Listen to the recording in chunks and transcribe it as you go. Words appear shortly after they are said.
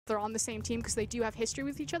they're on the same team because they do have history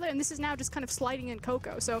with each other, and this is now just kind of sliding in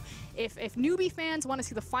Coco. So if Newbee fans want to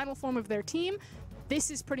see the final form of their team, this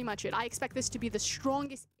is pretty much it. I expect this to be the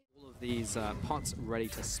strongest. All of these pots ready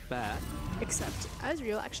to spare. Except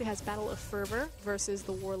Azriel actually has Battle of Fervor versus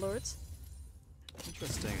the Warlords.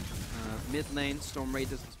 Interesting. Mid lane, Storm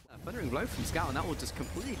Raiders. Thundering blow from Scout, and that will just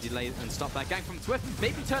completely delay and stop that gang from Swift.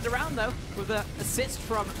 Maybe turned around though with the assist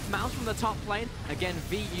from Mouse from the top lane. Again,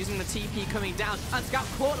 V using the TP coming down, and Scout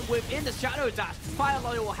caught within the Shadow Dash.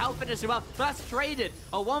 KazaLoLL will help finish as well, but that's traded.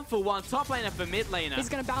 A 1-for-1 top laner for mid laner. He's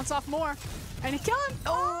gonna bounce off more, and he kill him.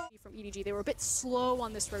 Oh! From EDG, they were a bit slow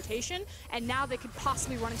on this rotation, and now they could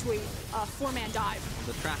possibly run into a 4-man dive.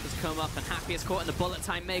 The trap has come up, and Happy is caught in the bullet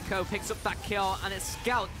time. Mako picks up that kill, and it's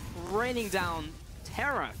Scout raining down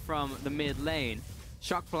terror from the mid lane.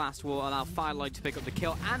 Shock Blast will allow KazaLoLL to pick up the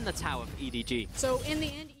kill and the tower for EDG. So in the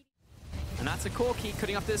end, and that's a Corki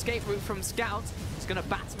cutting off the escape route from Scout. He's going to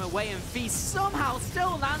bat him away, and V somehow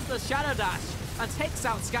still lands the Shadow Dash and takes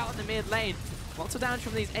out Scout in the mid lane. Lots of damage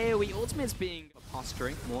from these AoE ultimates being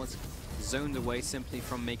posturing. More zoned away simply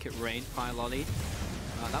from Make It Rain. KazaLoLL.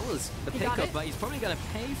 That was the pickup, but he's probably going to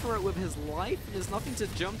pay for it with his life. There's nothing to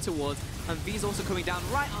jump towards, and V's also coming down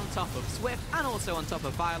right on top of Swift and also on top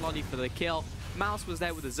of KazaLoLL for the kill. Mouse was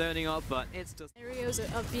there with the zoning up, but it's just scenarios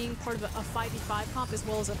of being part of a 5v5 comp as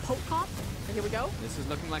well as a poke comp. And here we go. This is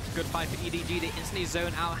looking like a good fight for EDG. They instantly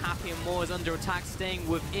zone out Happy, and Moore is under attack, staying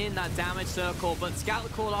within that damage circle, but Scout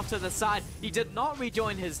called off to the side. He did not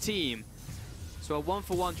rejoin his team. So a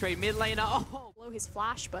 1-for-1 trade mid laner. Oh! Below his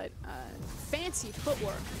flash, but fancy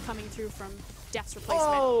footwork coming through from Death's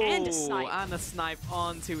replacement, and a snipe. And a snipe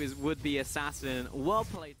onto his would-be assassin. Well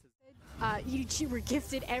played. EDG were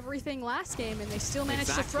gifted everything last game, and they still managed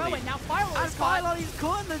to throw it. Now KazaLoLL is KazaLoLL, he's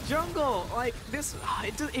caught in the jungle. Like this,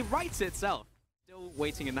 it writes itself. Still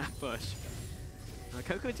waiting in that bush.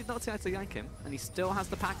 Coco did not try to yank him, and he still has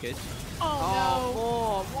the package.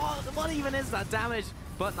 Oh no! What even is that damage?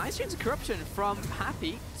 But nice chance of corruption from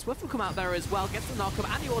Happy. Swift will come out there as well, gets the knockup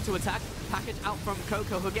and the auto attack. Package out from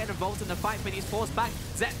Coco, who'll get involved in the fight, but he's forced back.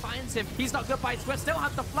 Zet finds him. He's knocked up by Swift, still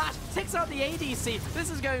has the flash, takes out the ADC.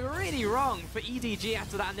 This is going really wrong for EDG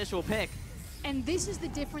after that initial pick. And this is the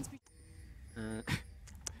difference between...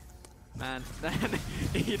 Man, then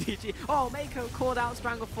EDG. Oh, Mako called out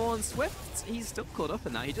Stranglethorn. Swift, he's still caught up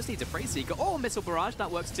in that. He just needs a Phrase Seeker. Oh, Missile Barrage,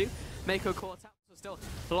 that works too. Mako caught out. So still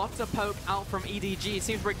lots of poke out from EDG. It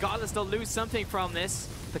seems regardless they'll lose something from this.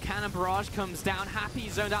 The Cannon Barrage comes down. Happy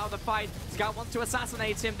zoned out of the fight. Scout wants to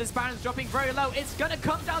assassinate him. This Baron's dropping very low. It's gonna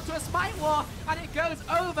come down to a Smite War, and it goes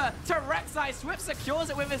over to Rek'Sai. Swift secures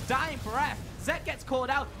it with his dying breath. Zet gets called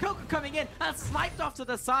out, Coco coming in and sniped off to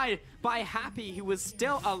the side by Happy, who was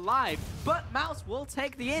still alive. But Mouse will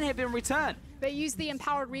take the inhib in return. They use the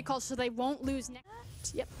empowered recall so they won't lose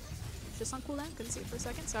next. Yep. Just on cooldown, couldn't see it for a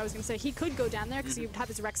second. So I was going to say he could go down there because he would have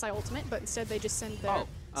his Rek'Sai ultimate, but instead they just send their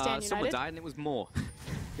Stand United. Someone died and it was more.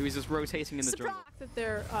 He was just rotating in the jungle. That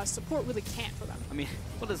their support really can't for them. I mean,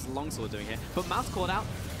 what is Longsword doing here? But Mouse called out,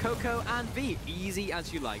 Coco and V. Easy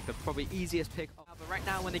as you like. The probably easiest pick. But right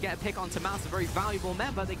now, when they get a pick onto Mouse, a very valuable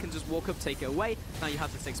member, they can just walk up, take it away. Now you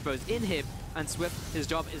have this exposed inhib, and Swift, his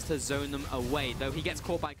job is to zone them away. Though he gets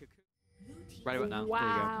caught by Cocoon. Right about now.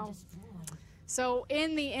 Wow. So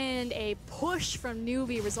in the end, a push from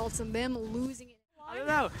Newbee results in them losing it. I don't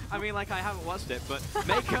know. I mean, like, I haven't watched it, but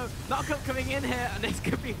Mako knockup coming in here, and this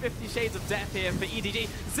could be 50 Shades of Death here for EDG.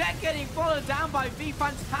 Zet getting followed down by V.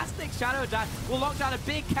 Fantastic Shadow Dash will lock down a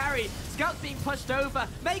big carry. Scout's being pushed over.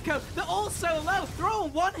 Mako, they're all so low. They're all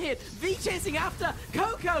one hit. V chasing after.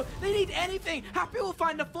 Coco, they need anything. Happy will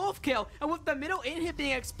find the 4th kill, and with the middle inhib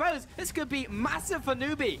being exposed, this could be massive for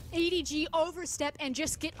Newbee. EDG overstep and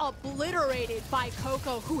just get obliterated by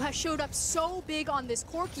Coco, who has showed up so big on this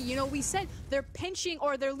Corki. You know, we said they're pinching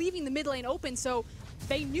or they're leaving the mid lane open, so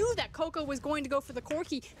they knew that Coco was going to go for the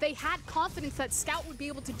Corki. They had confidence that Scout would be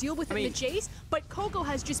able to deal with it in the Jace, but Coco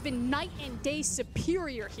has just been night and day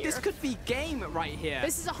superior here. This could be game right here.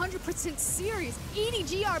 This is 100% serious.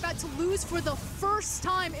 EDG are about to lose for the first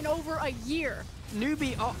time in over a year.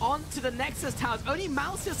 Newbee are on to the Nexus towers. Only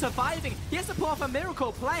Mouse is surviving. He has to pull off a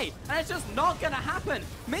miracle play, and it's just not going to happen.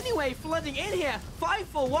 Miniwave flooding in here.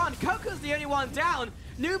 5-for-1. Coco's the only one down.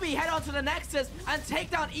 Newbee head on to the Nexus and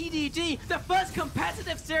take down EDG. The first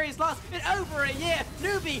competitive series loss in over a year.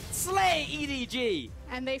 Newbee slay EDG.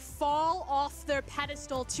 And they fall off their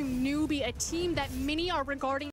pedestal to Newbee, a team that many are regarding